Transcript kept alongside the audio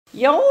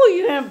Yo,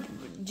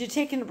 you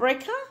taking a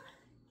break, huh?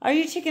 Are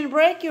you taking a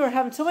break? You were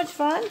having so much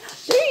fun.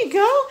 There you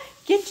go.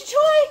 Get your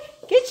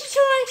toy. Get your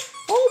toy.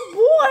 Oh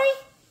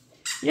boy.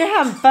 You're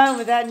having fun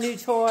with that new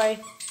toy.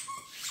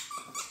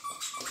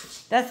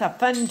 That's a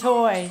fun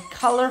toy.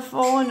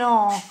 Colorful and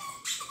all.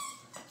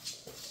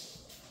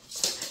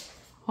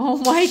 Oh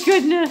my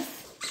goodness.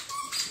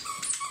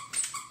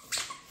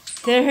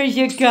 There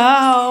you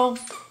go.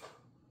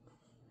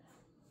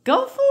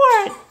 Go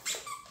for it.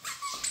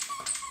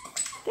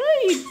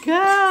 There you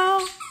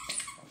go.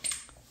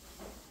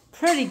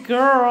 Pretty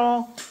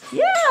girl.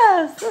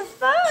 Yes, that's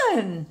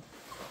fun.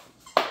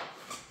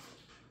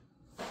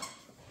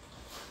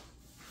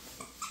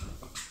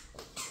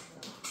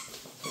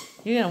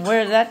 You're going to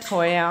wear that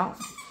toy out.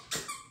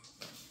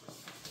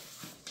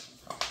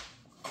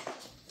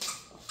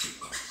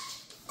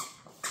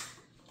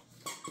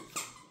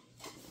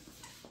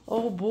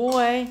 Oh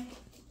boy.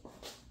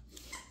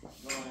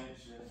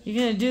 You're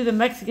going to do the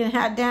Mexican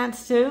hat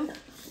dance too?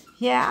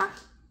 Yeah?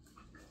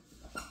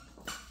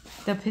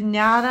 The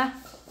piñata?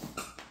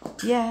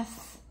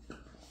 Yes.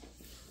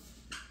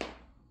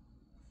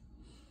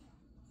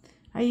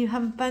 Are you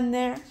having fun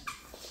there?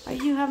 Are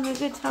you having a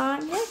good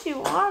time? Yes,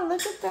 you are.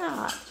 Look at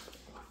that.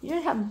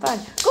 You're having fun.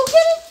 Go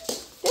get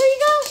it. There you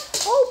go.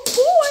 Oh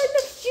boy,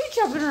 look at you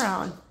jumping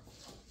around.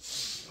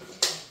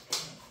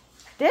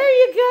 There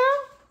you go.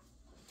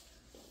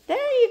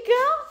 There you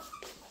go.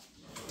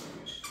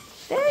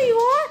 There you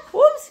are.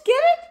 Whoops, get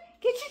it.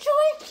 Get your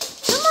toy.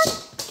 Come on,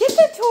 get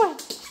that toy.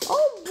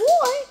 Oh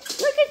boy,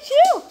 look at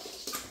you.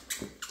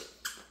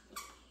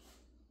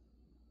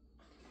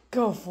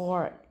 Go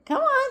for it.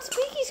 Come on,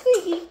 squeaky,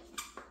 squeaky.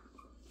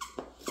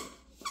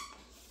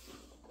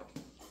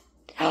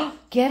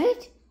 Get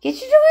it? Get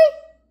your toy.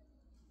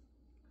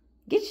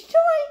 Get your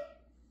toy.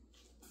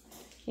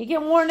 You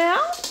getting worn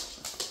out?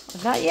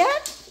 Not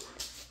yet?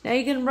 Now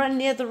you can run in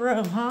the other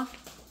room, huh?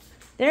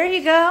 There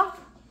you go.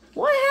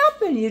 What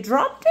happened? You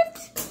dropped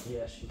it?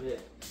 Yeah, she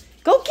did.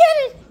 Go get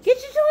it. Get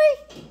your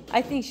toy.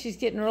 I think she's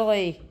getting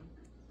really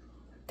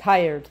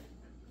tired.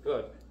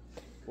 Good.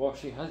 Well,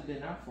 she has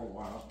been out for a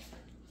while.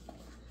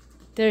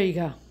 There you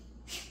go.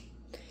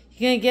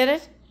 You gonna get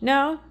it?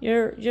 No?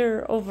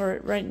 You're over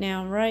it right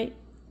now, right?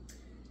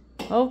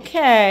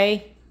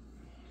 Okay.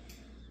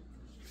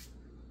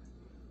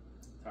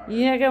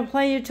 You not gonna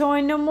play your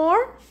toy no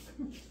more?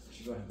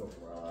 She's gonna go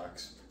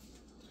relax.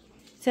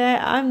 Say,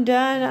 I'm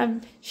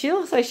done. She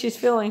looks like she's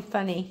feeling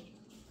funny.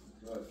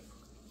 Good.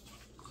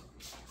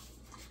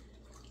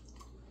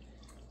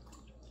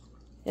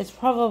 It's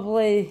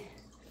probably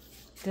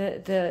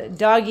the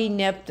doggy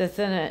nip that's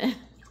in it.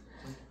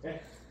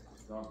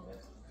 Dog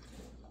nip.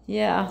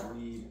 Yeah.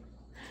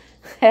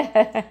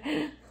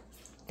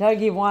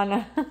 Doggy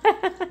wanna.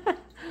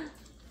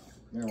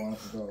 Marijuana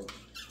for dogs.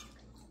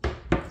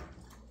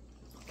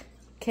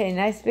 Okay,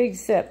 nice big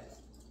sip.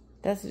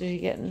 That's what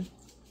you're getting.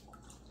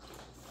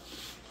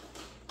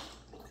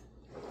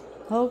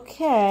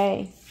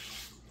 Okay.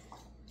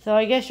 So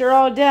I guess you're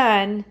all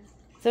done.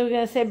 So we're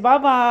going to say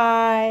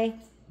bye-bye.